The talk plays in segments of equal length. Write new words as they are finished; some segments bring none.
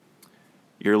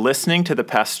You're listening to the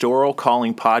Pastoral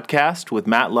Calling Podcast with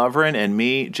Matt Loverin and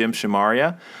me, Jim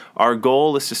Shamaria. Our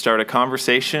goal is to start a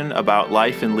conversation about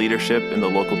life and leadership in the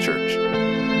local church.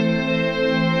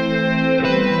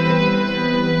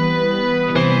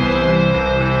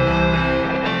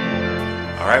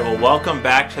 All right, well, welcome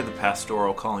back to the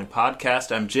Pastoral Calling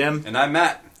Podcast. I'm Jim. And I'm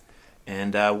Matt.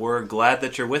 And we're glad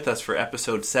that you're with us for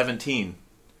episode 17.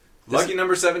 Lucky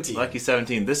number 17. Lucky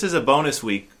 17. This is a bonus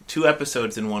week. 2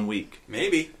 episodes in 1 week.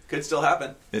 Maybe. Could still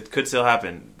happen. It could still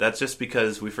happen. That's just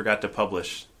because we forgot to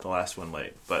publish the last one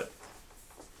late. But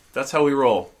that's how we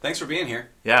roll. Thanks for being here.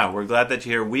 Yeah, we're glad that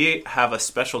you're here. We have a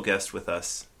special guest with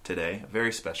us today. A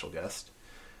very special guest.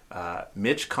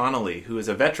 Mitch Connelly, who is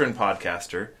a veteran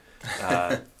podcaster,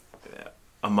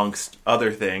 amongst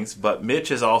other things. But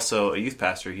Mitch is also a youth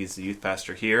pastor. He's the youth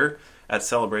pastor here at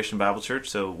Celebration Bible Church.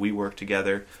 So we work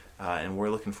together. And we're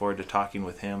looking forward to talking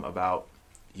with him about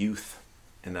youth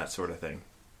and that sort of thing.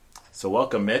 So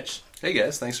welcome, Mitch. Hey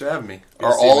guys, thanks for having me. Good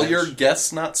Are to see you, all Mitch. your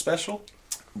guests not special?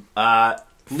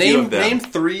 Name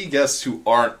 3 guests who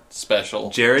aren't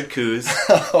special. Jared Coos.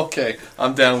 Okay,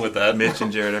 I'm down with that. Mitch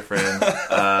and Jared are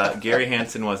friends. Gary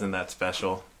Hansen wasn't that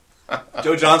special.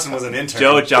 Joe Johnson was an intern.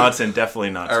 Joe Johnson, definitely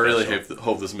not I special. really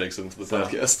hope this makes it into the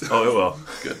podcast. Oh, it will.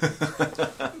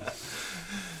 Good.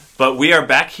 But we are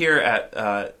back here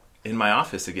at in my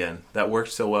office again. That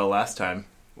worked so well last time.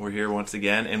 We're here once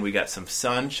again, and we got some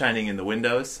sun shining in the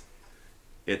windows.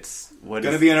 It's going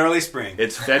to be an early spring.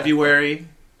 It's February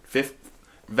 5th,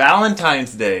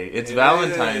 Valentine's Day. It's It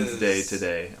Valentine's is. Day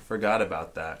today. I forgot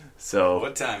about that. So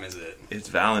What time is it? it's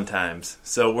Valentine's.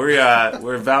 So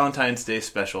we're Valentine's Day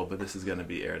special, but this is going to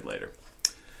be aired later.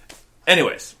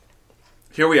 Anyways,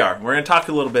 here we are. We're going to talk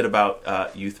a little bit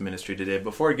about youth ministry today.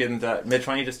 Before we get into that, Mitch,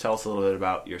 why don't you just tell us a little bit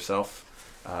about yourself,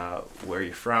 where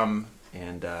you're from,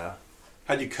 and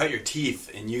How'd you cut your teeth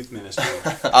in youth ministry?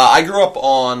 I grew up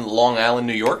on Long Island,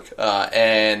 New York,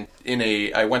 and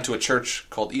I went to a church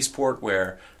called Eastport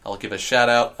where I'll give a shout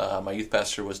out. My youth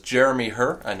pastor was Jeremy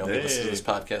Herr. I know he listens to this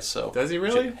podcast, so Does he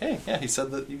really? Yeah, he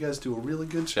said that you guys do a really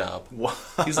good job. Wow.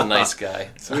 He's a nice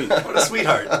guy. Sweet. What a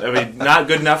sweetheart. I mean, not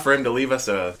good enough for him to leave us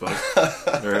a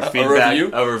feedback,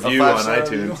 review? a review A on 5-star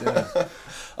iTunes. review?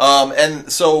 Yeah. And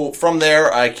so from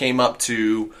there, I came up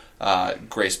to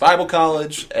Grace Bible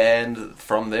College, and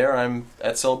from there, I'm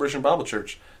at Celebration Bible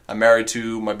Church. I'm married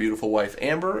to my beautiful wife,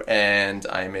 Amber, and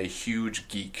I'm a huge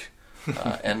geek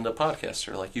and a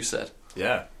podcaster, like you said.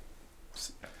 Yeah.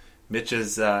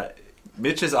 Mitch's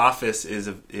office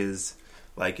is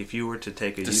like if you were to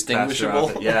take a youth pastor Distinguishable?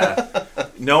 office. Yeah.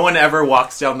 No one ever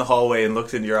walks down the hallway and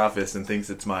looks into your office and thinks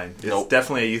it's mine. It's Nope.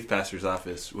 definitely a youth pastor's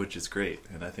office, which is great,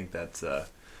 and I think that's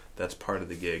part of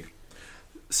the gig.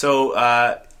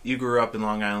 So you grew up in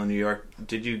Long Island, New York.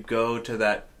 Did you go to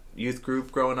that youth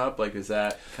group growing up? Like, is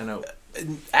that kind of...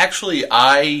 Actually,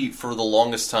 for the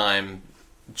longest time,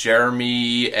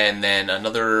 Jeremy and then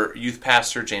another youth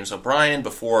pastor, James O'Brien,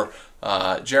 before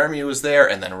Jeremy was there,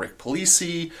 and then Rick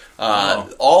Polisi.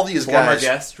 All these Former guys...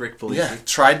 guest, Rick Polisi. Yeah,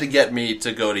 tried to get me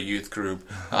to go to youth group.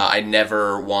 I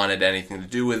never wanted anything to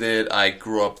do with it. I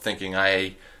grew up thinking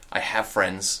I have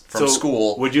friends from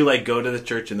school. Would you go to the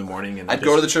church in the morning? And I'd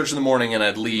go to the church in the morning and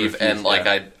I'd leave, refuse, and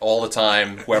yeah. I'd all the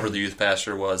time, whoever the youth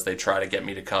pastor was, they'd try to get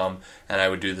me to come, and I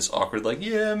would do this awkward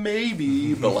yeah,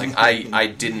 maybe, but I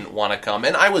didn't want to come,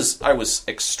 and I was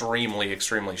extremely,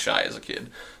 extremely shy as a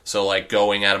kid. So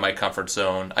going out of my comfort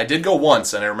zone. I did go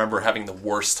once, and I remember having the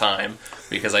worst time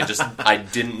because I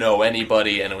didn't know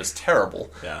anybody, and it was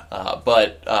terrible.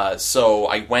 Yeah. So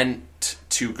I went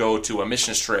to go to a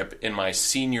missions trip in my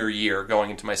senior year, going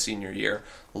into my senior year,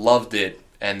 loved it,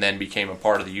 and then became a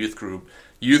part of the youth group.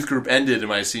 Youth group ended in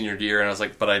my senior year, and I was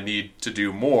like, but I need to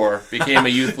do more. Became a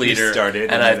youth leader, started,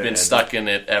 and and I've then been it stuck in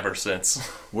it ever since.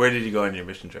 Where did you go on your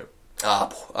mission trip?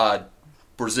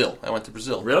 Brazil. I went to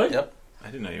Brazil. Really? Yep. I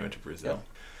didn't know you went to Brazil. Yep.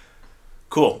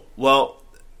 Cool. Well,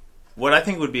 what I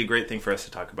think would be a great thing for us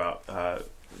to talk about,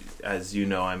 as you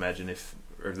know, I imagine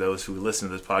or those who listen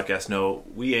to this podcast know,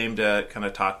 we aim to kind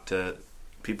of talk to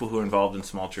people who are involved in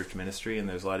small church ministry, and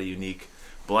there's a lot of unique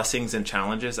blessings and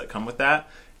challenges that come with that.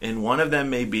 And one of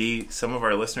them may be some of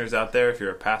our listeners out there, if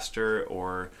you're a pastor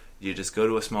or you just go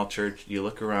to a small church, you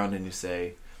look around and you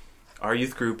say, our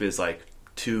youth group is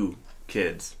 2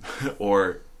 kids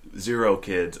or 0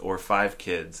 kids or 5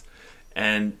 kids.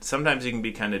 And sometimes you can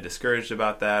be kind of discouraged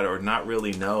about that or not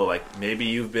really know. Maybe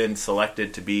you've been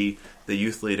selected to be the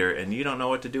youth leader and you don't know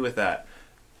what to do with that.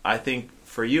 I think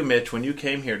for you, Mitch, when you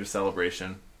came here to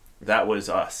Celebration, that was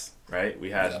us, right?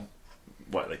 We had,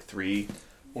 3?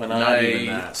 When Not even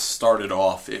I that. started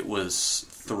off, it was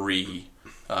 3.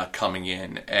 coming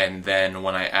in. And then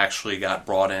when I actually got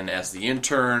brought in as the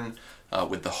intern,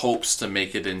 with the hopes to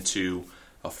make it into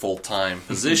a full-time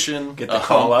position. Get the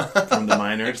call up from the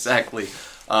minors. Exactly.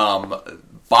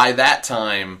 By that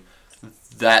time,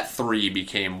 that 3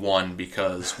 became 1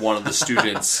 because one of the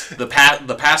students, the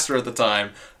pastor at the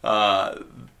time,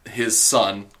 his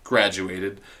son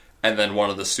graduated, and then one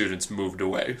of the students moved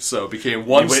away. So it became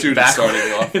 1 student backwards.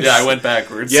 starting off. Yeah, I went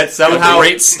backwards. Yet somehow, a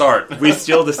great start. We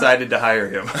still decided to hire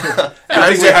him. I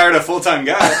think we hired a full-time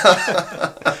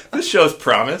guy. This shows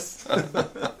promise.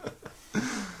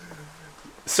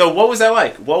 So what was that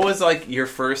like? What was like your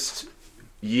first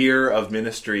year of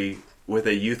ministry with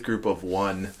a youth group of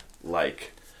 1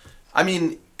 like? I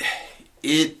mean,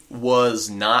 it was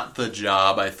not the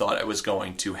job I thought I was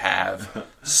going to have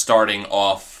starting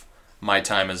off my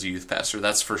time as a youth pastor,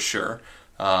 that's for sure.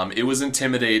 It was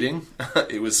intimidating,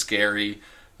 it was scary,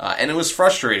 and it was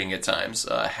frustrating at times,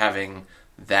 having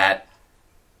that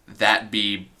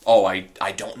be,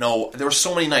 I don't know. There were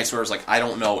so many nights where I was like, I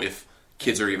don't know if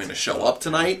kids are even going to show up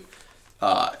tonight,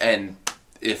 and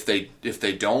if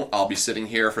they don't, I'll be sitting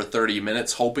here for 30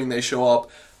 minutes hoping they show up.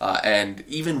 And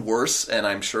even worse, and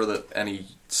I'm sure that any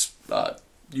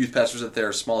youth pastors at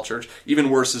their small church, even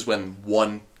worse is when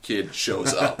 1 kid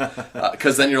shows up.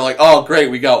 Because then you're like, oh,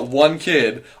 great, we got 1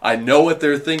 kid. I know what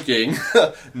they're thinking.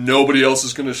 Nobody else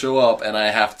is going to show up, and I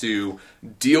have to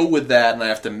deal with that, and I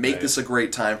have to make this a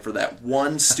great time for that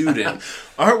 1 student.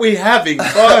 Aren't we having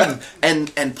fun?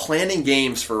 and planning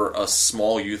games for a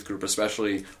small youth group,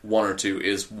 especially 1 or 2,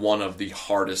 is one of the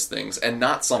hardest things, and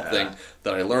not something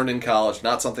that I learned in college,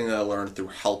 not something that I learned through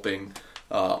helping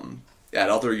at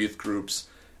other youth groups.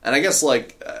 And I guess I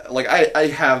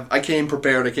came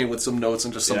prepared. I came with some notes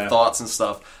and just some thoughts and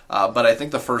stuff. But I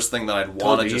think the first thing that I'd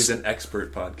want to just... He's an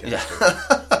expert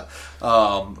podcaster.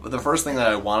 Yeah. The first thing that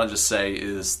I want to just say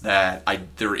is that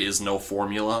there is no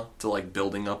formula to like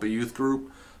building up a youth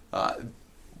group.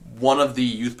 One of the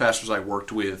youth pastors I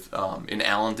worked with in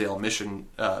Allendale,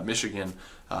 Michigan,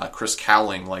 Chris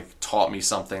Cowling, taught me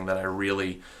something that I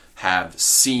really have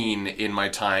seen in my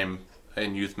time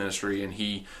in youth ministry, and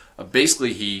he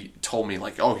told me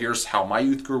here's how my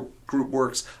youth group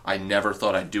works. I never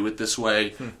thought I'd do it this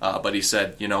way, but he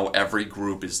said, every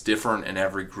group is different and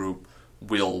every group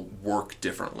will work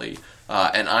differently.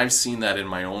 And I've seen that in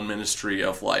my own ministry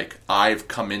of I've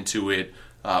come into it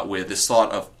with this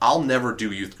thought of I'll never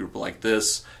do youth group like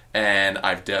this, and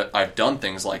I've done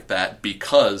things like that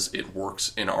because it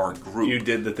works in our group. You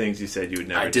did the things you said you would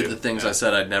never do. I did the things I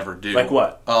said I'd never do. Like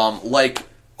what?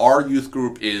 Our youth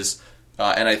group is,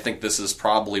 and I think this is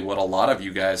probably what a lot of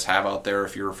you guys have out there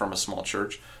if you're from a small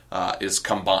church, is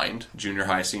combined, junior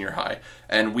high, senior high.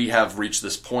 And we have reached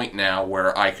this point now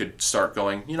where I could start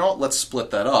going, let's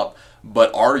split that up.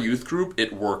 But our youth group,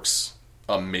 it works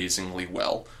amazingly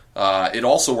well. It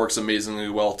also works amazingly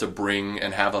well to bring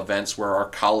and have events where our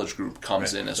college group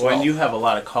comes in as well. And you have a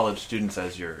lot of college students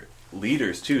as your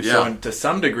leaders too. Yeah. So to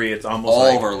some degree, it's almost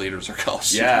all of our leaders are college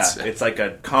students. Yeah, it's like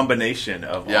a combination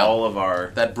of all of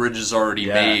our... That bridge is already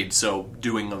made, so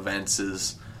doing events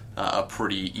is a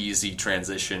pretty easy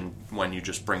transition when you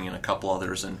just bring in a couple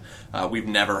others, and we've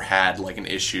never had an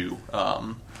issue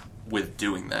with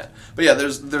doing that. But yeah,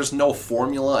 there's no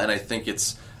formula, and I think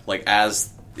it's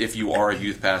if you are a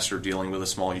youth pastor dealing with a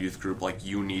small youth group,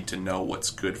 you need to know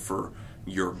what's good for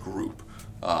your group.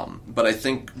 But I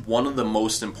think one of the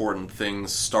most important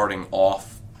things starting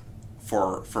off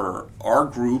for our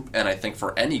group, and I think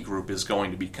for any group, is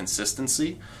going to be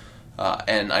consistency.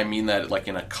 And I mean that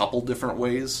in a couple different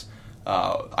ways.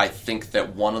 I think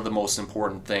that one of the most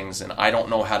important things, and I don't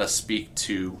know how to speak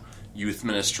to youth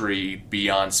ministry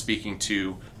beyond speaking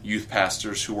to youth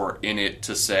pastors who are in it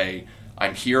to say,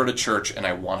 I'm here at a church and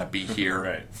I want to be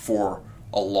here for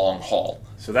a long haul.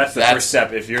 So that's the first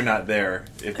step. If you're not there,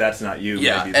 if that's not you,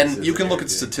 maybe and you can look at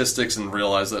statistics and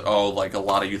realize that a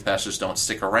lot of youth pastors don't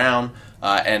stick around.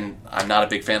 And I'm not a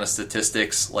big fan of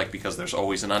statistics, because there's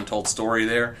always an untold story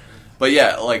there. But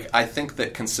yeah, I think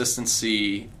that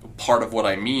consistency. Part of what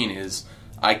I mean is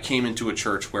I came into a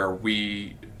church where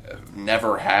we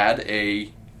never had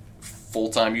a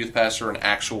full-time youth pastor, an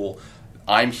actual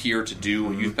I'm here to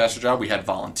do a youth pastor job. We had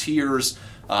volunteers.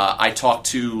 I talked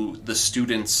to the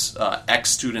students,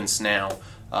 ex-students now,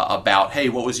 about, hey,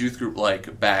 what was youth group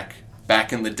like back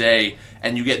in the day?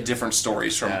 And you get different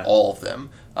stories from all of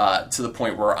them, to the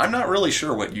point where I'm not really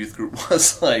sure what youth group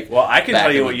was like. Well, I can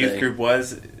tell you what youth group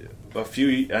was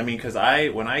because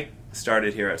when I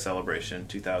started here at Celebration,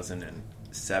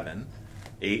 2007,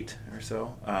 8 or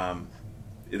so,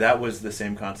 that was the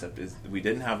same concept. We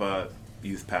didn't have a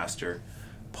youth pastor.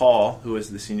 Paul, who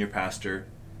was the senior pastor,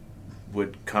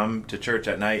 would come to church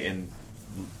at night and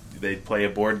they'd play a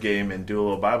board game and do a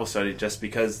little Bible study just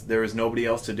because there was nobody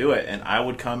else to do it. And I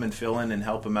would come and fill in and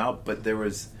help them out, but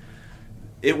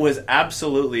it was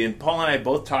absolutely, and Paul and I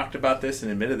both talked about this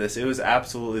and admitted this, it was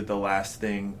absolutely the last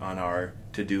thing on our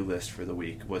to-do list for the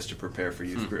week was to prepare for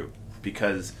youth group,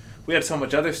 because we had so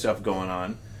much other stuff going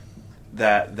on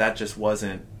that just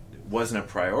wasn't a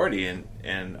priority,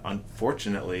 and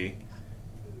unfortunately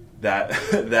that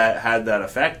had that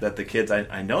effect that the kids,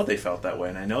 I know they felt that way,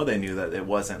 and I know they knew that it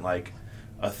wasn't like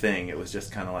a thing. It was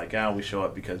just kind of like, we show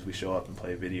up because we show up and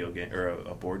play a video game or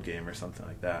a board game or something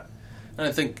like that. And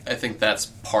I think that's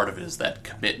part of it, is that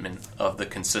commitment of the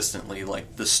consistently.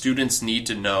 Like, the students need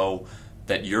to know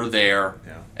that you're there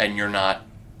and you're not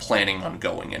planning on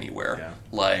going anywhere. Yeah.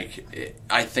 Like,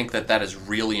 I think that is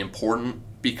really important,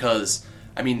 because,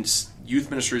 I mean, youth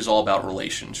ministry is all about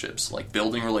relationships, like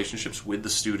building relationships with the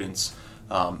students,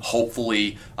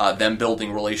 hopefully them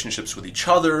building relationships with each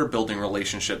other, building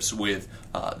relationships with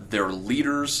their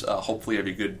leaders. Hopefully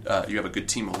you have a good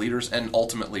team of leaders, and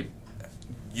ultimately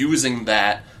using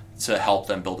that to help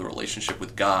them build a relationship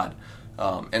with God.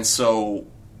 And so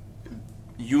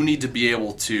you need to be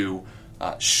able to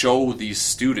show these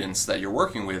students that you're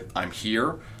working with, I'm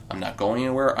here, I'm not going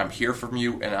anywhere, I'm here from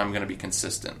you, and I'm going to be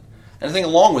consistent. And I think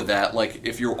along with that, like,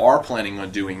 if you are planning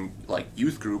on doing like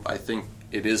youth group, I think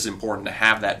it is important to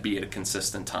have that be at a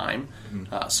consistent time,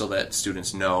 so that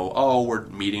students know, we're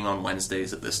meeting on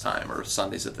Wednesdays at this time or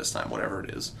Sundays at this time, whatever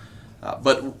it is.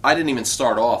 But I didn't even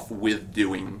start off with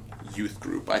doing youth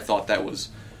group. I thought that was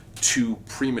too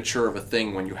premature of a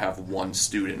thing when you have one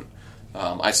student.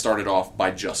 I started off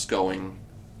by just going,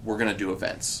 we're going to do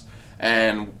events.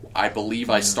 And I believe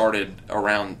I started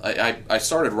I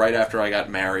started right after I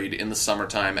got married in the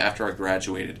summertime after I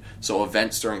graduated. So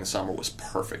events during the summer was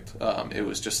perfect. It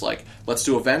was just like, let's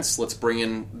do events, let's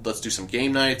do some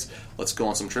game nights, let's go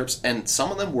on some trips. And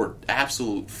some of them were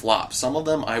absolute flops. Some of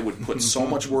them I would put so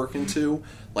much work into,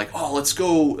 like, let's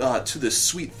go to this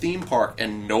sweet theme park,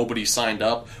 and nobody signed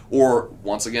up. Or,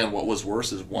 once again, what was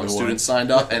worse is one student signed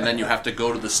up, and then you have to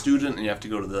go to the student and you have to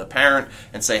go to the parent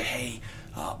and say, hey,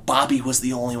 Bobby was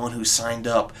the only one who signed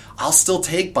up. I'll still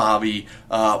take Bobby,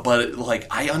 but like,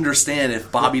 I understand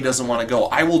if Bobby doesn't want to go.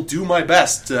 I will do my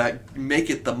best to make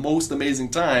it the most amazing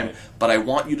time, but I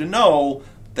want you to know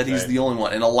that he's the only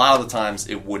one. And a lot of the times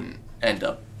it wouldn't end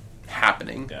up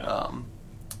happening. Yeah.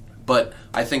 But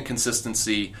I think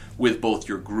consistency with both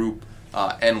your group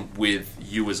and with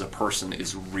you as a person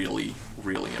is really,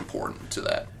 really important to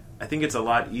that. I think it's a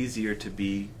lot easier to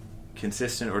be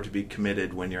consistent or to be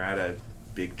committed when you're at a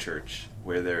big church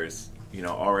where there's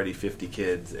already 50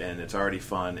 kids and it's already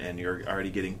fun and you're already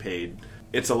getting paid.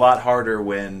 It's a lot harder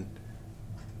when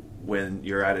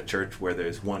you're at a church where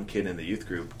there's one kid in the youth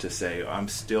group to say, I'm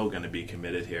still going to be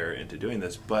committed here into doing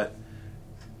this. But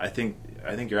I think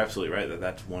you're absolutely right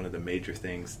that's one of the major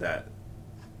things that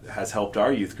has helped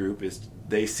our youth group, is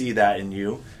they see that in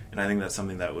you, and I think that's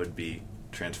something that would be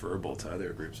transferable to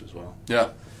other groups as well. Yeah.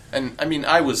 And I mean,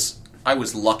 I was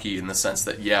lucky in the sense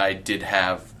that, I did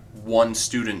have one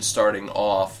student starting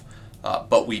off,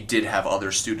 but we did have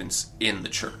other students in the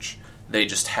church. They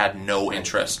just had no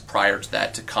interest prior to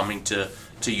that to coming to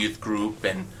youth group,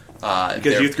 and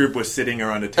because youth group was sitting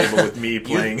around a table with me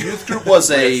playing. Youth group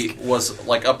was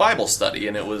like a Bible study,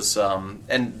 and it was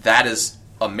and that is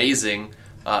amazing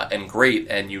and great,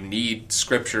 and you need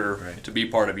scripture to be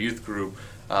part of youth group.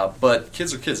 But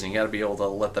kids are kids, and you got to be able to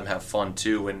let them have fun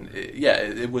too. And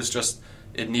it was just,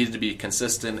 it needed to be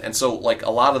consistent. And so, like,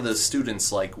 a lot of the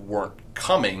students like weren't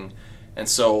coming, and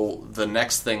so the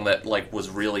next thing that like was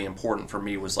really important for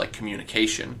me was like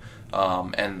communication.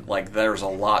 And like, there's a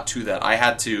lot to that. I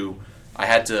had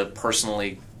to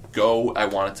personally go. I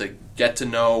wanted to get to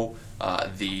know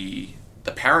the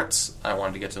parents. I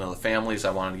wanted to get to know the families.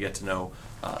 I wanted to get to know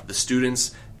the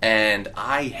students. And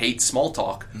I hate small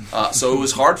talk, so it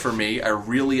was hard for me. I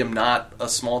really am not a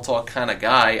small talk kind of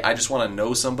guy. I just want to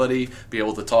know somebody, be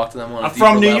able to talk to them on a deeper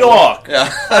level. I'm from New York.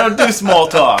 Yeah. I don't do small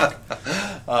talk.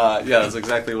 That's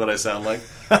exactly what I sound like.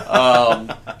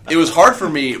 It was hard for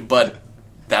me, but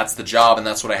that's the job, and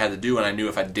that's what I had to do. And I knew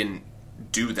if I didn't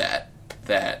do that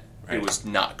it was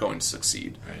not going to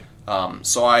succeed. Right.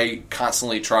 So I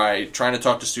constantly trying to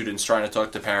talk to students, trying to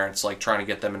talk to parents, like trying to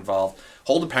get them involved.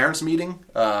 Hold a parents meeting,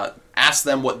 ask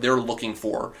them what they're looking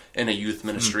for in a youth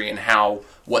ministry and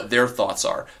what their thoughts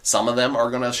are. Some of them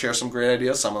are going to share some great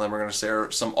ideas, some of them are going to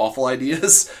share some awful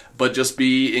ideas, but just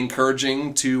be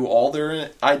encouraging to all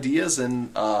their ideas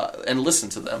and listen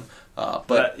to them.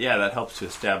 But that helps to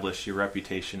establish your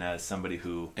reputation as somebody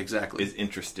who exactly is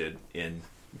interested in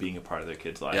being a part of their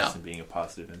kids' lives Yeah. and being a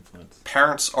positive influence.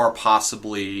 Parents are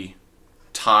possibly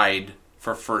tied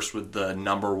for first with the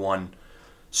number one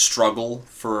struggle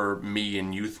for me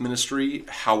in youth ministry.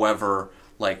 However,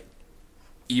 like,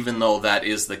 even though that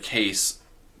is the case,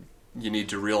 you need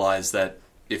to realize that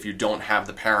if you don't have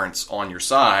the parents on your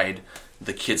side,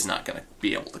 the kid's not going to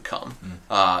be able to come.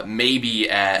 Maybe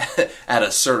at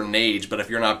a certain age, but if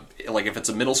you're not, like, if it's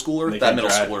a middle schooler, that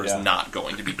middle schooler is not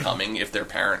going to be coming if their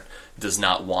parent does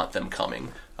not want them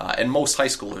coming. And most high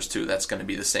schoolers, too, that's going to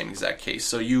be the same exact case.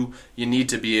 So you need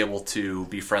to be able to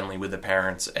be friendly with the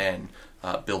parents and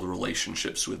build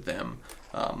relationships with them.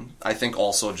 I think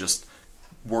also just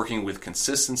working with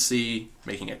consistency,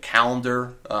 making a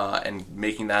calendar, and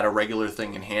making that a regular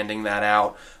thing and handing that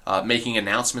out, making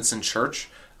announcements in church.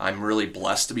 I'm really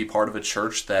blessed to be part of a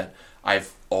church that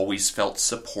I've always felt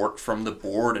support from the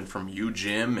board and from you,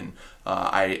 Jim,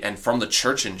 and from the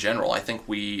church in general. I think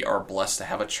we are blessed to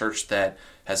have a church that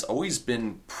has always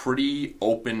been pretty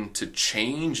open to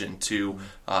change and to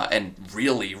and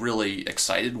really, really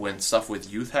excited when stuff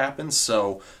with youth happens.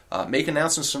 So make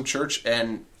announcements from church,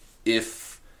 and if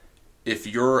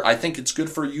you're, I think it's good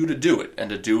for you to do it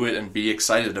and be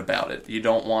excited about it. You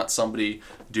don't want somebody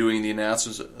doing the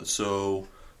announcements. So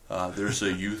there's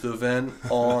a youth event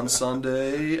on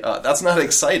Sunday. That's not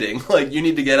exciting. Like, you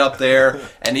need to get up there,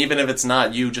 and even if it's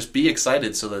not you, just be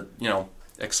excited so that,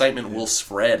 excitement will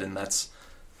spread, and that's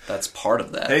part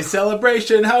of that. Hey,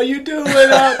 Celebration, how you doing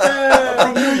out there?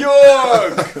 From New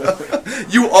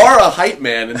York. You are a hype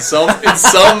man in some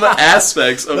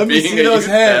aspects of being a youth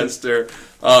pastor.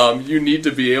 You need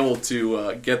to be able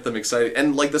to get them excited.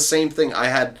 And like the same thing, I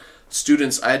had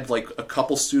like a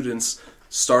couple students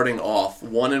starting off,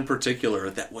 one in particular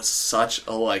that was such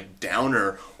a like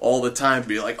downer all the time,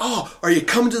 be like, "Oh, are you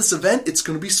coming to this event? It's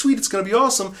going to be sweet. It's going to be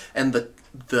awesome." And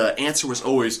the answer was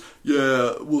always,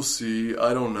 "Yeah, we'll see.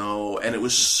 I don't know." And it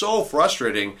was so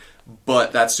frustrating.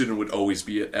 But that student would always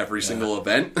be at every single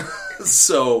event.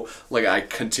 So, like, I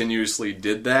continuously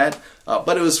did that.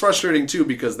 But it was frustrating, too,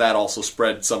 because that also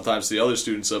spread sometimes to the other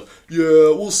students of, "Yeah,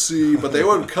 we'll see." But they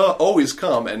would always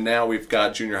come, and now we've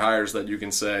got junior hires that you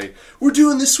can say, "We're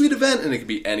doing this sweet event," and it could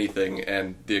be anything,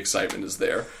 and the excitement is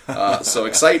there. So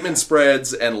excitement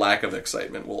spreads, and lack of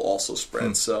excitement will also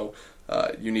spread. So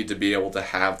you need to be able to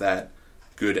have that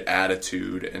good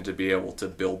attitude and to be able to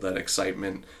build that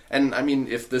excitement. And I mean,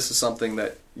 if this is something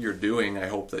that you're doing, I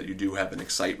hope that you do have an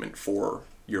excitement for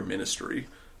your ministry.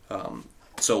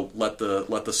 So let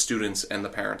the students and the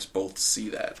parents both see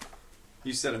that.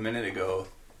 You said a minute ago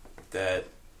that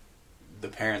the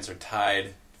parents are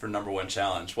tied for number one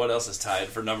challenge. What else is tied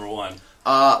for number one?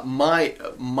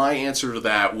 My answer to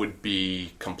that would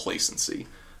be complacency.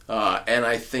 And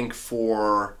I think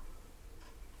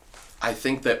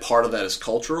that part of that is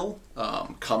cultural.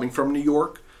 Coming from New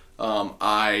York,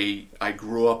 I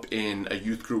grew up in a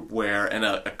youth group and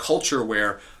a culture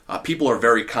where people are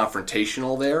very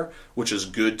confrontational there, which is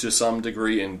good to some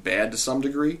degree and bad to some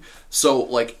degree. So,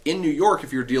 like in New York,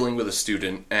 if you're dealing with a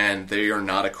student and they are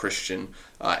not a Christian,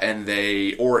 and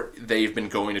they've been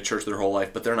going to church their whole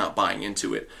life, but they're not buying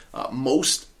into it,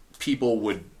 most people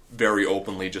would very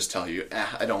openly just tell you,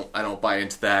 I don't buy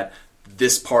into that.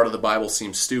 This part of the Bible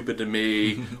seems stupid to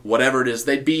me. Whatever it is,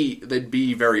 they'd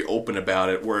be very open about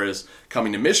it. Whereas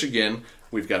coming to Michigan,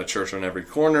 we've got a church on every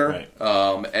corner,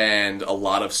 right. And a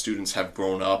lot of students have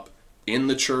grown up in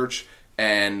the church,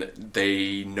 and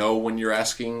they know when you're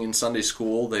asking in Sunday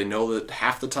school, they know that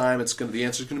half the time the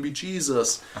answer is going to be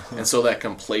Jesus, and so that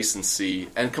complacency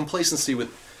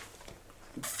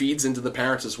feeds into the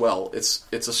parents as well. It's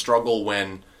a struggle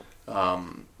when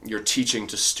you're teaching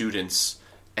to students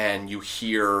and you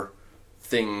hear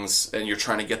things and you're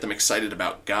trying to get them excited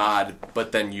about God,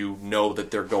 but then you know that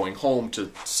they're going home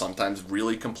to sometimes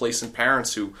really complacent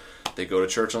parents who they go to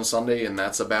church on Sunday and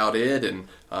that's about it, and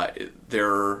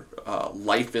their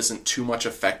life isn't too much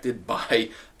affected by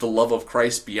the love of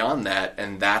Christ beyond that,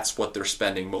 and that's what they're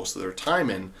spending most of their time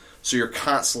in. So you're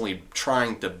constantly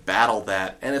trying to battle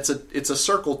that, and it's a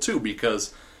circle too,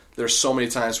 because there's so many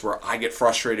times where I get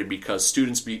frustrated because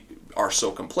students are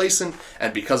so complacent,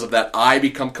 and because of that I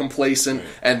become complacent, right.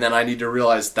 And then I need to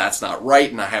realize that's not right,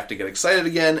 and I have to get excited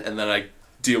again, and then I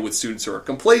deal with students who are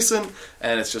complacent,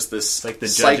 and it's just this it's like the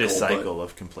judge's cycle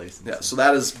of complacency. Yeah, so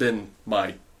that has been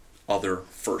my other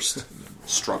first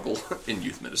struggle in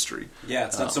youth ministry. Yeah,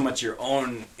 it's not so much your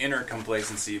own inner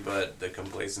complacency, but the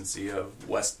complacency of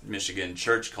West Michigan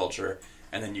church culture,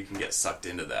 and then you can get sucked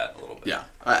into that a little bit. Yeah,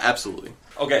 absolutely.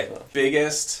 Okay,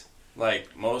 biggest,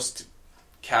 most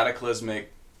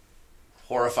cataclysmic,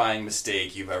 horrifying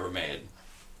mistake you've ever made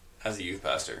as a youth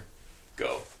pastor.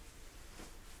 Go.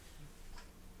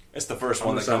 It's the first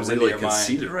one that I'm comes really into your mind.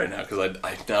 conceited right now because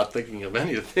I'm not thinking of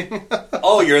anything.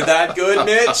 Oh, you're that good,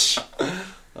 Mitch?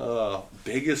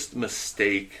 Biggest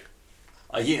mistake.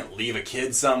 Like you didn't leave a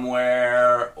kid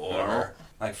somewhere, or No.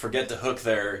 like forget to hook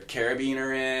their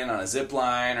carabiner in on a zip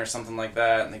line or something like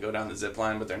that, and they go down the zip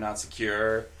line but they're not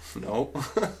secure. Nope.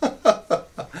 I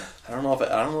don't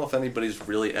know if anybody's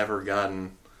really ever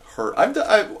gotten hurt.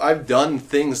 I've done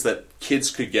things that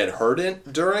kids could get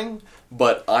hurt during,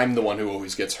 but I'm the one who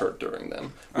always gets hurt during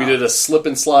them. We did a slip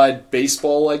and slide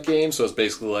baseball like game, so it's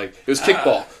basically like it was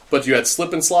kickball, but you had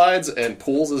slip and slides and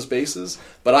pools as bases.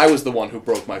 But I was the one who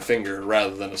broke my finger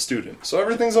rather than a student, so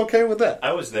everything's okay with that.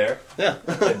 I was there. Yeah,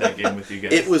 Played that game with you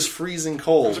guys. it was freezing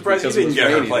cold. I'm surprised you because it didn't was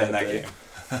get hurt rainy playing that day. game.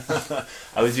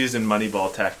 I was using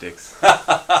Moneyball tactics.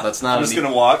 That's not I'm just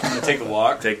gonna walk. I'm gonna take the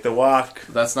walk. Take the walk.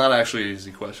 That's not actually an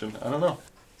easy question. I don't know.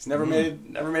 He's never made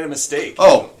a mistake.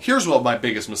 Oh, here's what my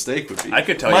biggest mistake would be. I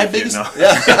could tell my you if you biggest, know.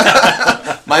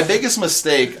 Yeah. My biggest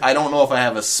mistake, I don't know if I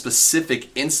have a specific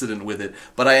incident with it,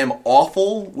 but I am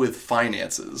awful with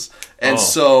finances. And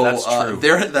that's true.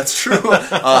 That's true.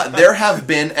 There have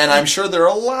been, and I'm sure there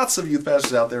are lots of youth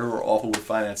pastors out there who are awful with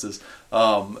finances.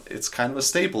 It's kind of a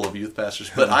staple of youth pastors,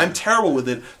 but I'm terrible with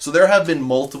it. So there have been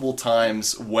multiple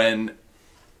times when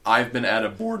I've been at a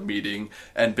board meeting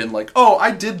and been like, oh,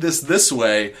 I did this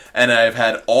way, and I've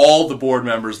had all the board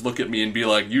members look at me and be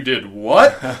like, you did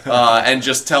what? And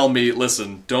just tell me,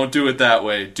 listen, don't do it that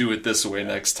way, do it this way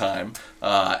next time.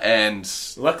 And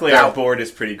Luckily, our board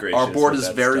is pretty gracious. our board with is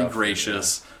that very stuff.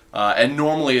 gracious. And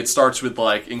normally it starts with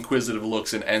like inquisitive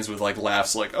looks and ends with like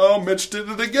laughs like, oh, Mitch did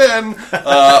it again.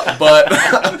 But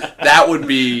that would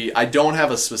be, I don't have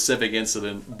a specific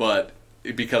incident, but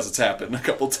because it's happened a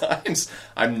couple times,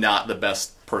 I'm not the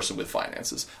best person with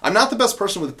finances. I'm not the best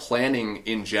person with planning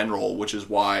in general, which is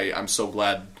why I'm so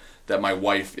glad that my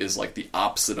wife is like the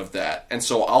opposite of that. And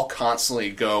so I'll constantly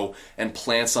go and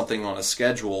plan something on a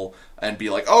schedule and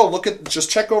be like, oh, just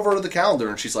check over the calendar.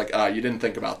 And she's like, you didn't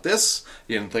think about this?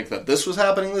 You didn't think that this was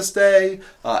happening this day?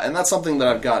 And that's something that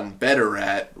I've gotten better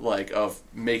at, like, of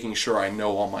making sure I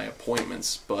know all my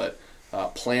appointments. But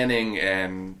planning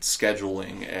and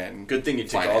scheduling and Good thing you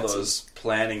took finances. all those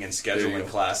planning and There you scheduling go.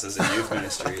 classes in youth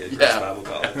ministry at Yeah. Grace Bible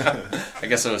College. I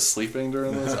guess I was sleeping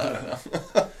during those? I don't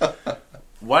know.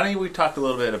 Why don't we talk a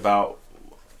little bit about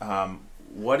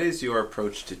what is your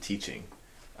approach to teaching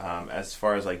as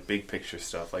far as like big picture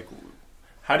stuff? Like,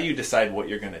 how do you decide what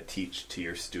you're going to teach to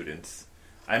your students?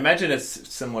 I imagine it's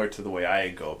similar to the way I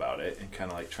go about it and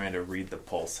kind of like trying to read the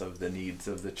pulse of the needs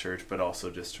of the church, but also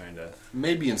just trying to...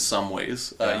 Maybe in some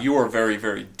ways. Yeah. You are very,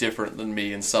 very different than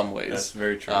me in some ways. That's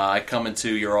very true. I come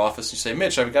into your office and you say,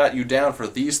 Mitch, I've got you down for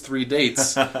these 3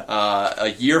 dates.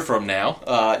 A year from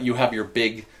now, you have your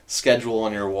big schedule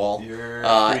on your wall. You're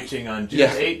preaching on June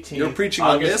yeah, 18th, you're preaching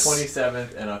August on this.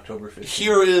 27th, and October 15th.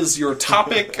 Here is your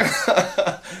topic.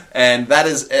 And that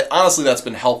is, honestly, that's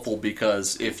been helpful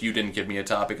because if you didn't give me a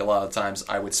topic, a lot of times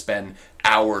I would spend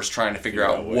hours trying to figure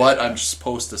out what I'm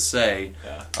supposed to say.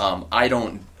 Yeah. I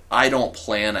don't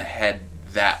plan ahead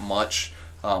that much.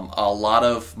 A lot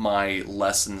of my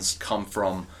lessons come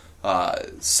from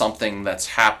something that's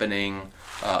happening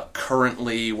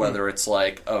currently, whether it's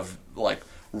like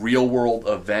real world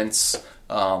events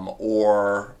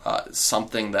or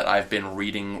something that I've been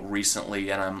reading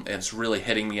recently, and it's really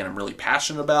hitting me, and I'm really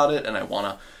passionate about it, and I want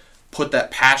to put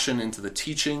that passion into the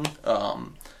teaching.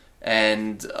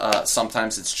 And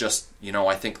sometimes it's just,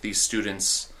 I think these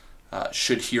students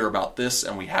should hear about this,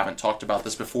 and we haven't talked about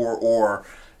this before, or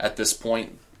at this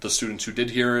point, the students who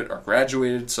did hear it are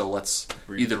graduated, so let's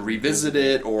either revisit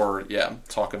it or,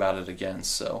 talk about it again.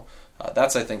 So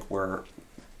that's, I think, where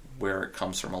it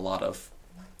comes from a lot of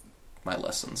my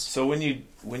lessons. So when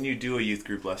you do a youth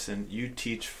group lesson, you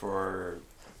teach for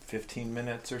 15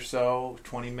 minutes or so,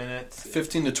 20 minutes?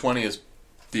 15 to 20 is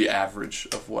the average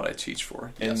of what I teach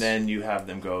for. Yes. And then you have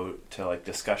them go to like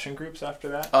discussion groups after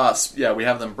that? We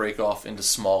have them break off into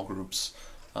small groups.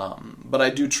 But I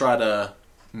do try to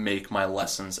make my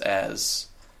lessons as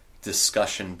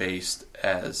discussion-based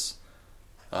as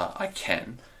I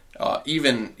can.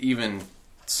 Even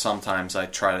sometimes I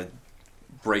try to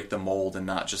break the mold and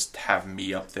not just have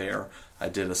me up there. I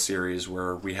did a series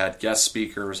where we had guest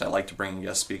speakers. I like to bring in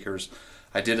guest speakers.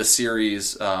 I did a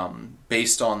series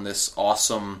based on this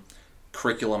awesome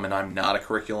curriculum, and I'm not a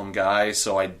curriculum guy,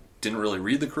 so I didn't really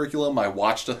read the curriculum. I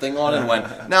watched a thing on it and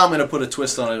went, now I'm going to put a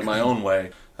twist on it in my own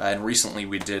way. And recently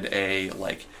we did a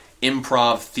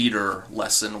improv theater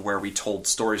lesson where we told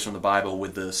stories from the Bible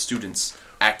with the students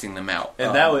acting them out.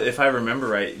 And that was, if I remember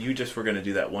right, you just were going to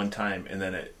do that one time, and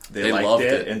then they liked loved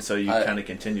it, and so you kind of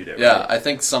continued it. Yeah, right? I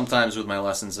think sometimes with my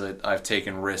lessons that I've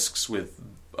taken risks with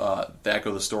the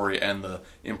Echo the Story and the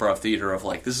improv theater of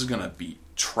like, this is going to be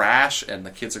trash and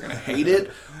the kids are going to hate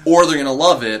it, or they're going to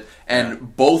love it.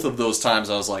 And both of those times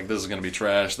I was like, this is going to be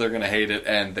trash, they're going to hate it,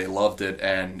 and they loved it.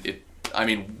 And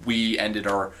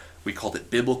we called it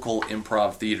Biblical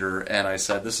Improv Theater, and I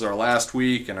said, this is our last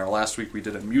week, and our last week we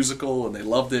did a musical, and they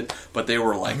loved it, but they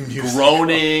were like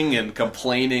groaning and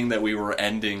complaining that we were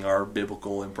ending our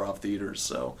Biblical Improv Theater,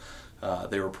 so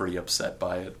they were pretty upset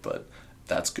by it, but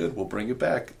that's good. We'll bring it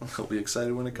back. I'll be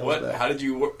excited when it comes back. How did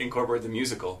you incorporate the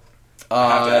musical?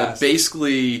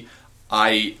 Basically,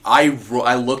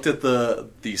 I looked at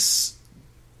these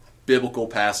biblical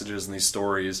passages and these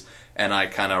stories, and I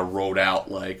kind of wrote out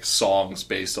like songs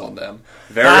based on them.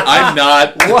 I'm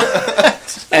not.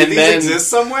 What? And these exist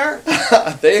somewhere?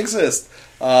 They exist.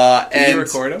 Did you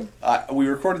record them? We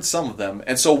recorded some of them,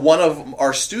 and so one of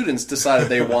our students decided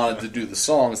they wanted to do the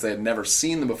songs. They had never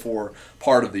seen them before,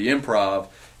 part of the improv,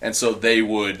 and so they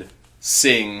would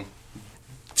sing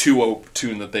to a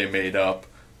tune that they made up.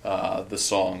 The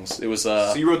songs. It was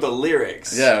so you wrote the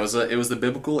lyrics. Yeah, it was the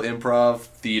Biblical Improv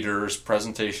Theater's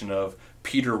presentation of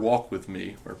Peter Walk With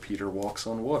Me, where Peter walks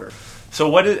on water.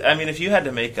 So if you had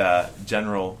to make a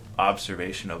general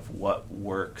observation of what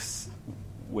works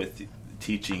with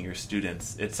teaching your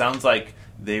students, it sounds like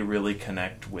they really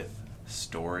connect with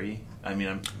story. I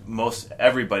mean,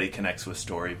 everybody connects with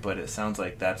story, but it sounds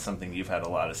like that's something you've had a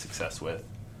lot of success with.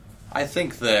 I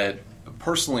think that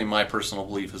personally, my personal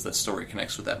belief is that story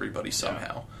connects with everybody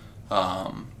somehow.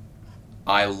 Yeah.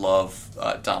 I love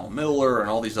Donald Miller and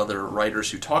all these other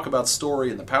writers who talk about story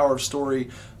and the power of story.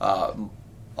 A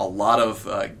lot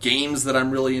of games that I'm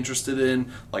really interested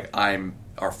in,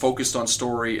 are focused on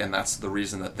story, and that's the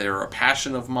reason that they're a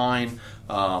passion of mine.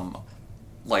 I'm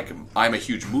a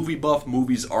huge movie buff.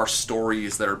 Movies are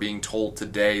stories that are being told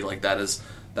today. Like that is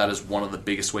one of the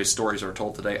biggest ways stories are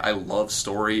told today. I love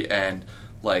story, and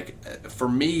for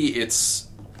me,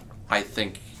 I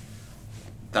think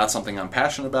that's something I'm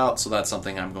passionate about, so that's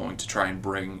something I'm going to try and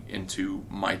bring into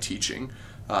my teaching.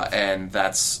 And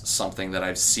that's something that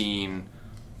I've seen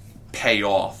pay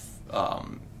off.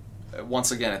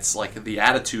 Once again, it's like the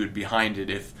attitude behind it.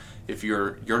 If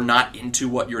you're not into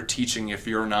what you're teaching, if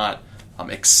you're not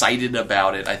excited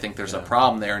about it, I think there's a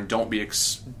problem there. And don't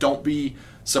be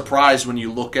surprised when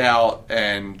you look out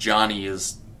and Johnny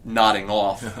is nodding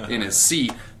off in his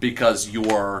seat because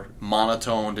you're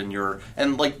monotoned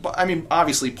and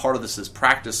obviously part of this is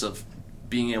practice of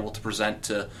being able to present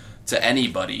to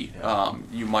anybody.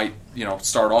 You might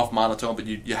start off monotone, but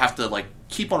you have to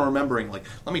keep on remembering let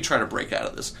me try to break out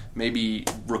of this, maybe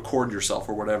record yourself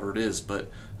or whatever it is,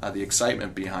 but the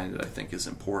excitement behind it I think is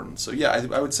important. So yeah,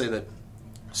 I would say that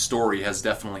story has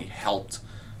definitely helped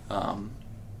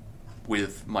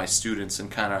with my students and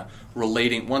kind of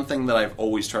relating. One thing that I've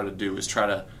always tried to do is try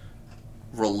to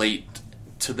relate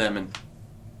to them and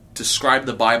describe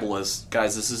the Bible as,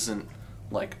 guys, this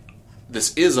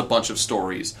is a bunch of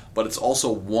stories, but it's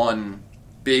also one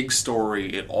big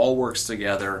story. It all works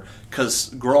together, because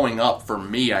growing up for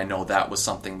me, I know that was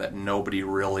something that nobody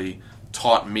really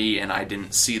taught me, and I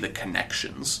didn't see the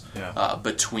connections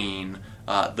between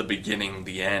the beginning,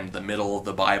 the end, the middle of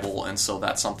the Bible, and so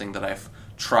that's something that I've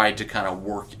tried to kind of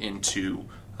work into.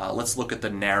 Let's look at the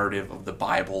narrative of the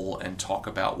Bible and talk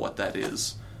about what that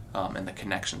is, and the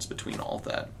connections between all of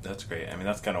that. That's great. I mean,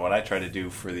 that's kind of what I try to do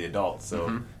for the adults,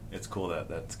 so it's cool that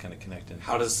that's kind of connected.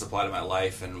 How does this apply to my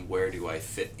life, and where do I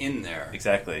fit in there?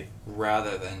 Exactly.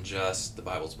 Rather than just the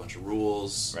Bible's a bunch of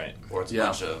rules, right? Or it's a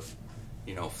bunch of,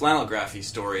 flannel graphy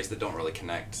stories that don't really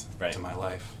connect to my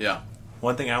life. Yeah.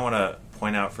 One thing I want to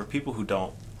point out for people who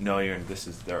don't know you and this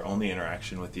is their only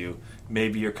interaction with you,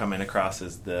 maybe you're coming across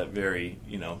as the very,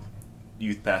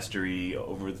 youth pastory,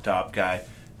 over-the-top guy.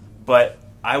 But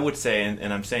I would say,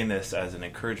 and I'm saying this as an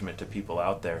encouragement to people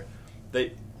out there,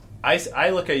 that I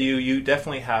look at you, you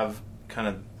definitely have kind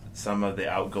of some of the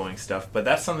outgoing stuff, but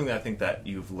that's something that I think that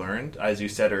you've learned. As you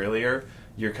said earlier,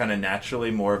 you're kind of naturally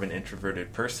more of an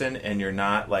introverted person, and you're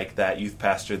not like that youth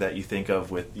pastor that you think of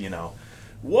with,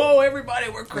 whoa, everybody,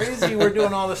 we're crazy, we're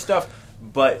doing all this stuff.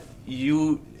 But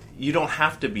you don't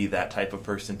have to be that type of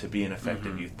person to be an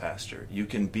effective youth pastor. You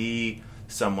can be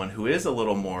someone who is a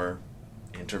little more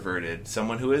introverted,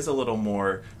 someone who is a little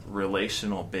more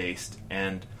relational based,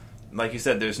 and like you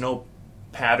said, there's no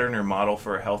pattern or model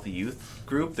for a healthy youth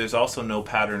group, there's also no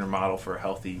pattern or model for a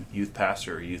healthy youth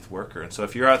pastor or youth worker. And so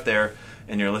if you're out there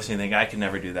and you're listening and think, I could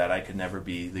never do that, I could never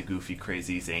be the goofy,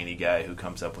 crazy, zany guy who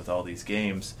comes up with all these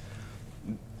games,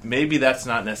 maybe that's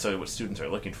not necessarily what students are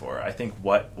looking for. I think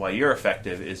why you're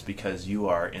effective is because you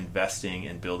are investing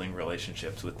in building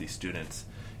relationships with these students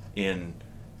in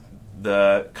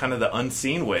the kind of the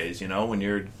unseen ways, when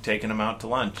you're taking them out to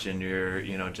lunch and you're,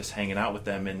 just hanging out with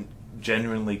them and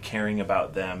genuinely caring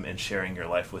about them and sharing your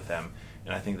life with them.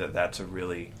 And I think that that's a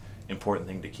really important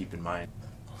thing to keep in mind.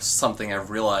 Something I've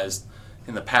realized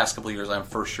in the past couple of years, I'm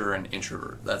for sure an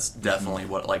introvert. That's definitely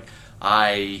what,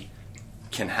 I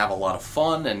can have a lot of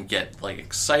fun and get,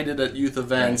 excited at youth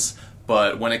events, right.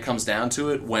 But when it comes down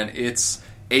to it, when it's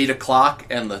 8 o'clock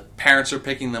and the parents are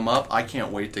picking them up, I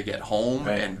can't wait to get home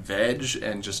right. and veg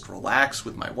and just relax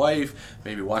with my wife,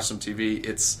 maybe watch some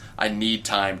TV. I need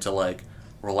time to,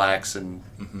 relax and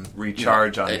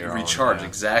recharge on your own. Recharge, yeah.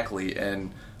 Exactly.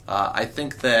 And I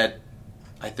think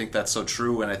that's so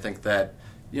true. And I think that,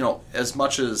 as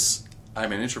much as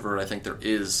I'm an introvert, I think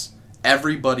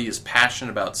everybody is passionate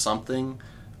about something.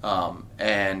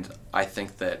 And I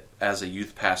think that as a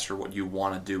youth pastor, what you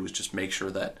want to do is just make sure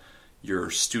that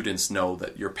your students know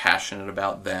that you're passionate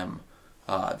about them.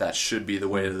 That should be the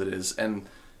way that it is. And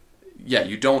yeah,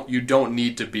 you don't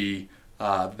need to be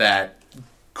that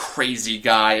crazy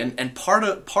guy, and part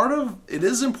of it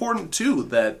is important too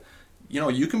that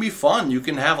you can be fun, you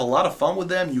can have a lot of fun with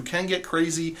them, you can get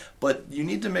crazy, but you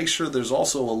need to make sure there's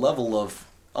also a level of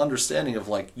understanding of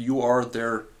you are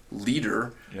their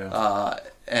leader,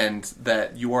 and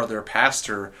that you are their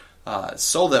pastor,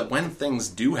 so that when things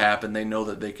do happen, they know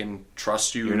that they can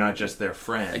trust you. You're not just their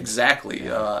friend. Exactly.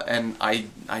 And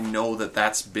I know that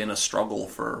that's been a struggle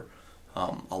for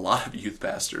a lot of youth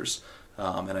pastors.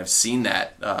 And I've seen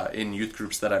that in youth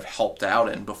groups that I've helped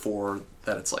out in before,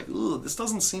 that it's ooh, this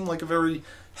doesn't seem like a very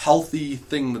healthy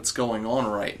thing that's going on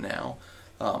right now.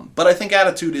 But I think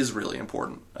attitude is really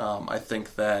important. I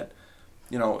think that,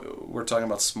 we're talking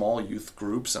about small youth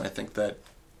groups, and I think that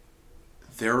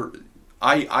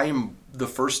I am the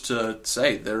first to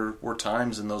say there were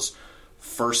times in those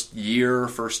first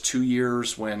 2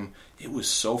 years when it was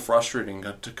so frustrating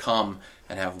to come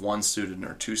and have one student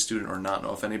or two student or not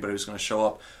know if anybody was going to show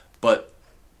up. But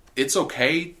it's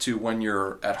okay to, when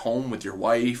you're at home with your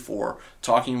wife or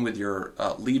talking with your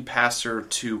lead pastor,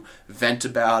 to vent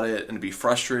about it and to be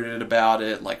frustrated about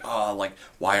it.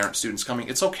 Why aren't students coming?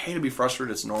 It's okay to be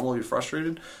frustrated. It's normal to be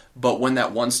frustrated. But when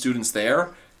that one student's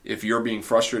there, if you're being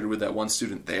frustrated with that one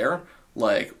student there,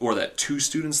 or that two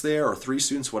students there or three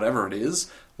students, whatever it is,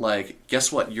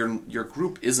 guess what? Your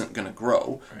group isn't going to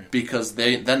grow, right. Because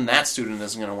then that student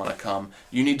isn't going to want to come.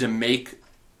 You need to make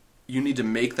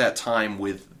that time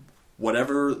with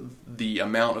whatever the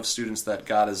amount of students that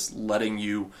God is letting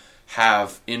you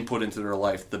have input into their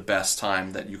life, the best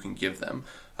time that you can give them.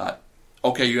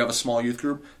 Okay, you have a small youth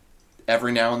group.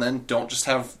 Every now and then, don't just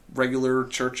have regular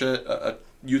church a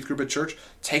youth group at church.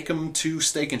 Take them to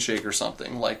Steak and Shake or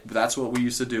something. That's what we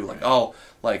used to do.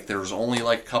 There's only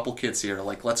a couple kids here.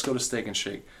 Let's go to Steak and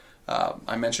Shake.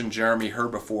 I mentioned Jeremy Herr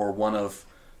before. One of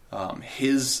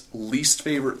his least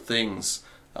favorite things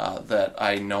that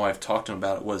I know I've talked to him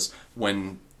about it was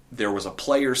when there was a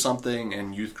play or something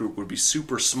and youth group would be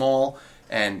super small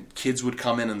and kids would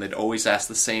come in and they'd always ask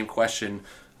the same question,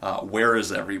 where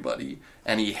is everybody?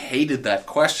 And he hated that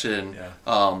question.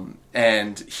 Yeah.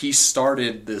 And he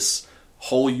started this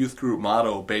whole youth group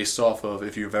motto based off of,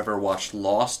 if you've ever watched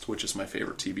Lost, which is my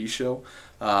favorite TV show,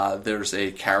 there's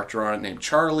a character on it named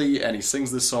Charlie, and he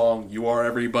sings this song, "You Are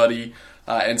Everybody."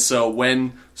 And so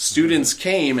when students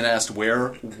came and asked,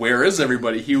 where is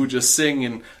everybody, he would just sing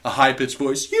in a high-pitched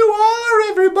voice, "You are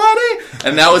everybody!"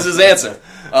 And that was his answer.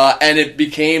 And it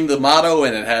became the motto,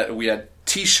 and we had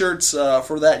T-shirts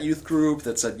for that youth group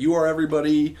that said, "You are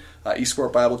everybody,"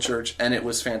 Eastport Bible Church, and it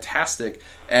was fantastic.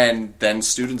 And then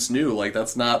students knew,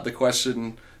 that's not the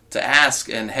question to ask,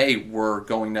 and hey, we're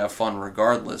going to have fun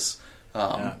regardless.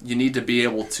 You need to be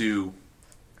able to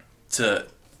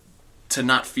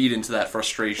not feed into that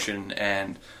frustration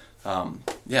and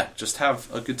just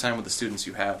have a good time with the students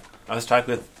you have. I was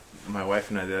talking with my wife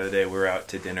and I the other day. We were out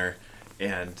to dinner,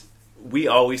 and we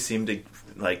always seem to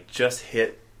just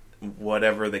hit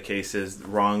whatever the case is,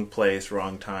 wrong place,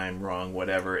 wrong time, wrong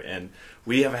whatever, and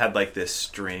we have had this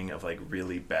string of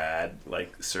really bad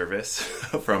service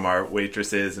from our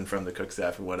waitresses and from the cook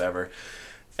staff and whatever.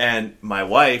 And my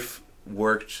wife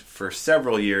worked for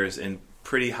several years in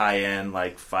pretty high-end,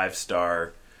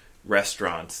 5-star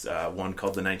restaurants, one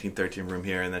called the 1913 Room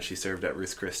here, and then she served at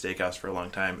Ruth's Chris Steakhouse for a long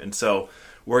time. And so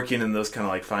working in those kind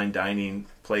of like fine dining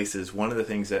places, one of the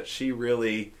things that she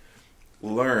really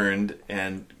learned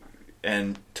and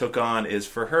took on is,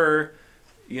 for her,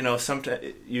 you know,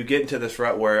 sometimes you get into this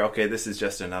rut where, okay, this is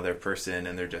just another person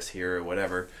and they're just here or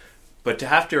whatever. But to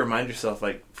have to remind yourself,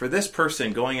 like, for this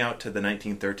person, going out to the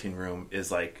 1913 Room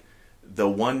is like the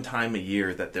one time a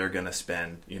year that they're going to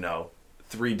spend, you know,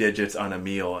 3 digits on a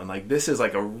meal. And like, this is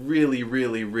like a really,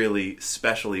 really, really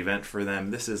special event for them.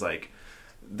 This is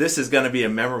going to be a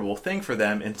memorable thing for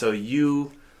them. And so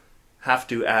you have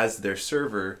to, as their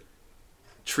server,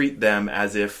 treat them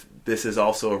as if this is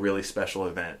also a really special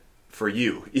event for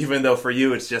you, even though for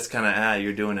you it's just kind of,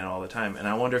 you're doing it all the time. And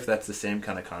I wonder if that's the same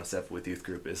kind of concept with youth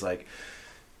group, is like,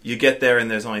 you get there and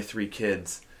there's only 3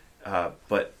 kids,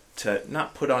 but to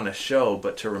not put on a show,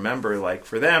 but to remember, like,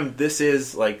 for them, this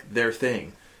is like their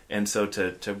thing. And so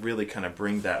to really kind of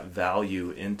bring that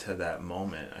value into that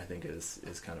moment, I think is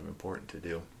kind of important to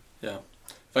do. Yeah.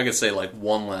 If I could say, like,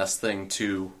 one last thing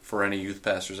too, for any youth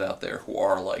pastors out there who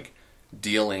are like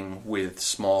dealing with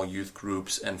small youth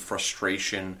groups and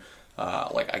frustration,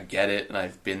 like, I get it and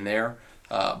I've been there,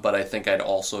 but I think I'd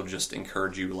also just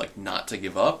encourage you, like, not to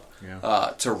give up,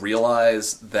 to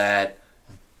realize that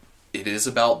it is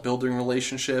about building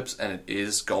relationships and it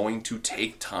is going to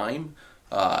take time,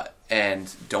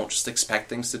 and don't just expect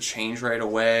things to change right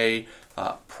away.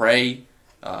 Pray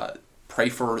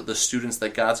for the students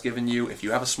that God's given you. If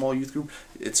you have a small youth group,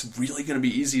 it's really going to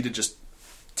be easy to just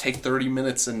take 30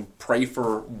 minutes and pray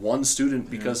for one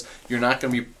student, because you're not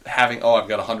going to be having, I've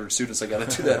got 100 students I got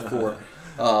to do that for.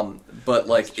 But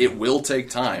like, it will take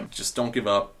time. Just don't give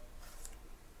up.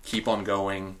 Keep on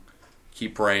going.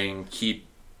 Keep praying. Keep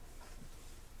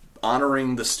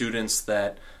honoring the students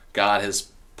that God has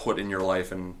put in your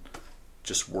life and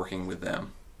just working with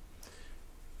them.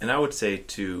 And I would say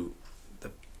to the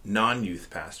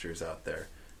non-youth pastors out there,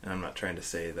 and I'm not trying to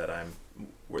say that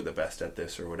we're the best at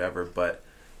this or whatever, but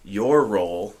your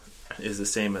role is the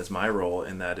same as my role,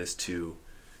 and that is to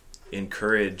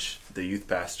encourage the youth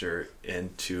pastor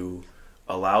and to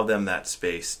allow them that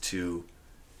space to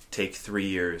take 3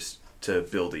 years to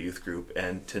build a youth group,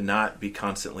 and to not be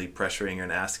constantly pressuring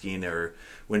and asking, or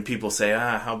when people say,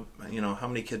 how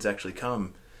many kids actually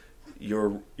come,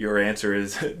 your answer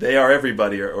is they are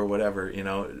everybody, or whatever,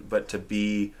 but to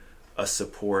be a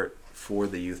support for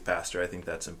the youth pastor, I think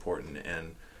that's important,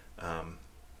 and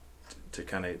to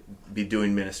kind of be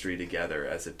doing ministry together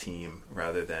as a team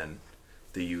rather than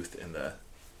the youth and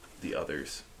the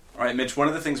others. All right, Mitch, one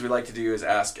of the things we like to do is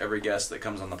ask every guest that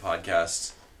comes on the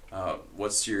podcast,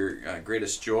 what's your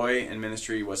greatest joy in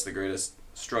ministry? What's the greatest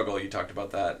struggle? You talked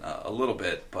about that a little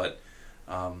bit, but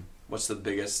what's the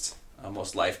biggest,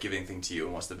 most life-giving thing to you,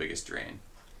 and what's the biggest drain?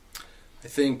 I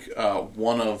think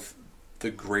one of the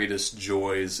greatest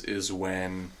joys is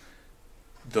when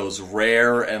those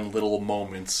rare and little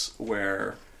moments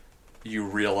where you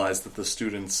realize that the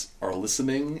students are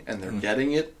listening and they're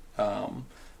getting it.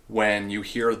 When you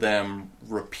hear them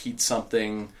repeat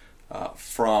something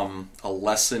from a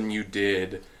lesson you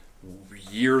did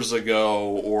years ago,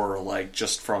 or like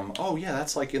just from,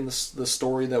 that's like in the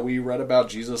story that we read about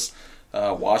Jesus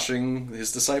washing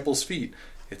his disciples' feet.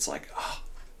 It's like,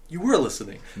 you were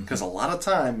listening. Because a lot of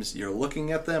times you're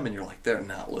looking at them and you're like, they're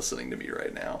not listening to me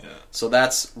right now. Yeah. So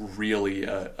that's really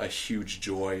a huge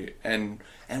joy. And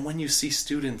when you see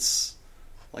students,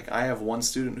 like I have one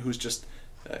student who's just,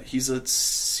 he's a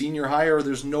senior hire,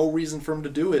 there's no reason for him to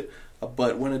do it.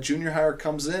 But when a junior hire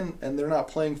comes in and they're not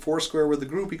playing Foursquare with the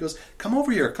group, he goes, come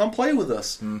over here, come play with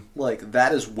us. Like,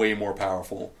 that is way more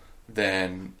powerful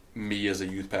than me as a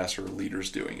youth pastor or leaders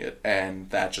doing it. And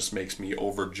that just makes me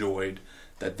overjoyed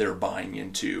that they're buying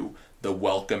into the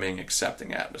welcoming,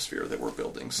 accepting atmosphere that we're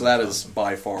building. So that is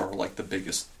by far like the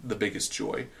biggest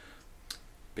joy.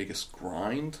 Biggest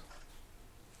grind?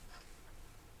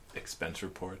 Expense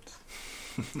reports.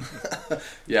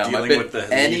 Yeah, dealing with the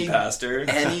lead pastor.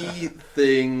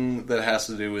 Anything that has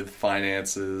to do with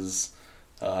finances,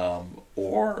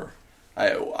 or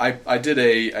I did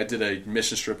a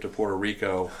mission trip to Puerto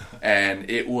Rico, and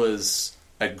it was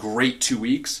a great 2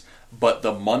 weeks. But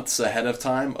the months ahead of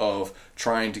time of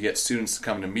trying to get students to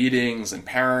come to meetings and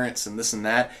parents and this and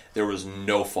that, there was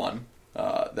no fun.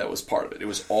 That was part of it. It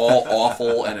was all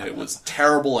awful, and it was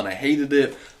terrible, and I hated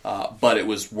it. But it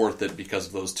was worth it because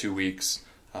of those 2 weeks.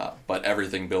 But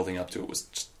everything building up to it was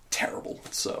just terrible.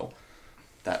 So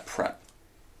that prep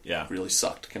really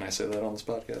sucked. Can I say that on this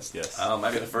podcast? Yes.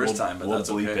 Might be the first time, but that's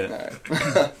bleep okay. it.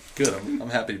 Right. Good. I'm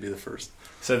happy to be the first.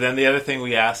 So then the other thing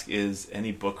we ask is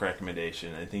any book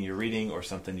recommendation, anything you're reading or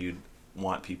something you'd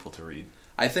want people to read?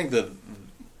 I think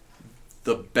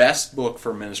the best book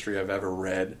for ministry I've ever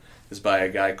read is by a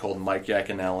guy called Mitch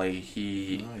Connelly.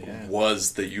 He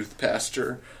was the youth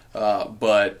pastor,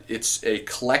 but it's a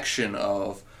collection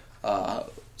of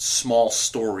small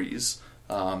stories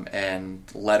and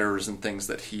letters and things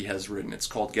that he has written. It's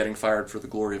called Getting Fired for the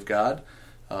Glory of God.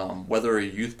 Whether a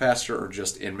youth pastor or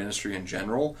just in ministry in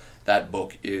general, that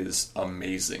book is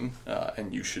amazing,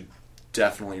 and you should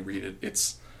definitely read it.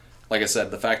 It's, like I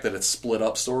said, the fact that it's split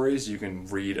up stories, you can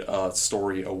read a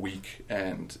story a week,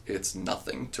 and it's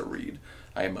nothing to read.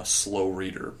 I am a slow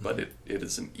reader, but it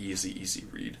is an easy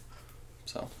read.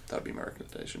 So that would be my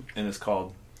recommendation. And it's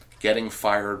called Getting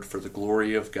Fired for the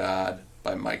Glory of God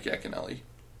by Mitch Connelly.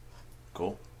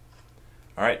 Cool.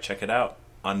 All right, check it out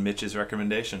on Mitch's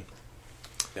recommendation.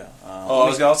 Yeah. I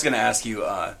was also going to ask you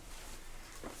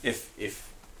if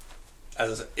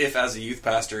as a youth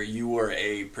pastor you were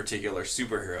a particular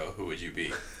superhero, who would you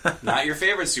be? Not your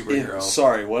favorite superhero.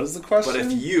 Sorry, what is the question? But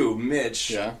if you,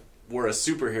 Mitch, were a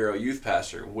superhero youth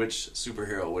pastor, which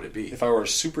superhero would it be? If I were a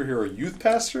superhero youth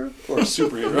pastor or a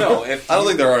superhero? No, I don't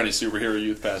think there are any superhero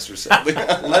youth pastors, sadly.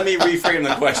 Let me reframe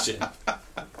the question.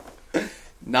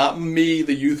 Not me,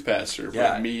 the youth pastor,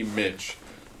 but me, Mitch.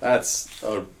 That's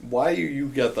why you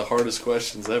got the hardest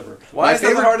questions ever. Why is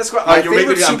that the hardest question? My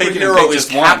favorite superhero is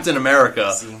Captain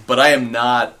America, but I am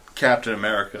not Captain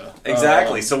America.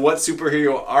 Exactly. So what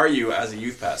superhero are you as a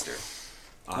youth pastor?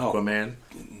 Aquaman?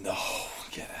 No,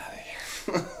 get out of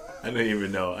here. I don't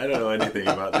even know. I don't know anything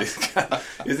about this guy.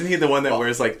 Isn't he the one that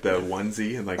wears like the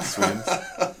onesie and like swims?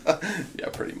 Yeah,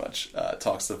 pretty much.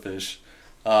 Talks to fish.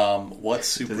 What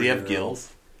superhero? Does he have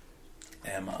gills?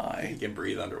 Am I? He can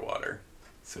breathe underwater.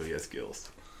 So he has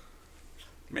gills.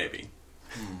 Maybe.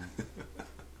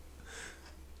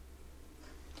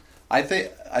 I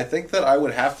think that I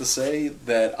would have to say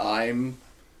that I'm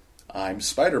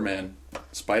Spider-Man.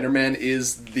 Spider-Man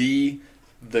is the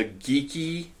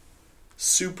geeky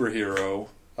superhero.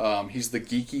 He's the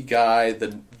geeky guy,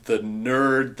 the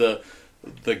nerd,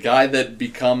 the guy that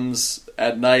becomes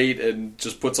at night and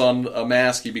just puts on a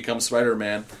mask. He becomes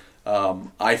Spider-Man.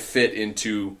 I fit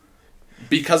into,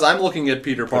 because I'm looking at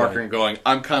Peter Parker and going,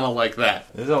 I'm kind of like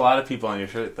that. There's a lot of people on your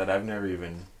shirt that I've never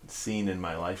even seen in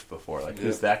my life before. Like,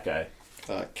 who's that guy?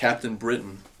 Captain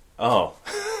Britain. Oh.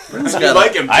 You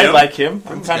like him, Jim? I like him.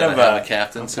 I'm kind of a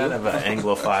captain, kind of an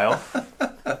Anglophile.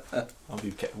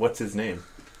 What's his name?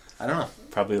 I don't know.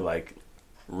 Probably like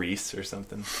Reese or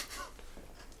something.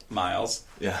 Miles.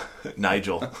 Yeah,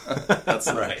 Nigel.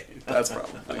 That's right. That's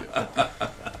probably it.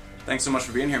 Thanks so much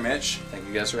for being here, Mitch. Thank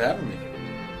you guys for having me.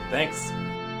 Thanks.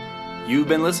 You've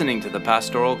been listening to the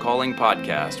Pastoral Calling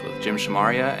Podcast with Jim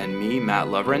Shamaria and me, Matt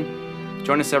Lovren.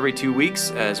 Join us every 2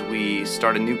 weeks as we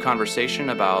start a new conversation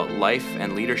about life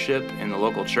and leadership in the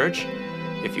local church.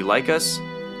 If you like us,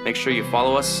 make sure you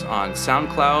follow us on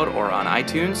SoundCloud or on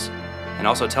iTunes, and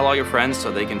also tell all your friends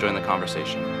so they can join the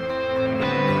conversation.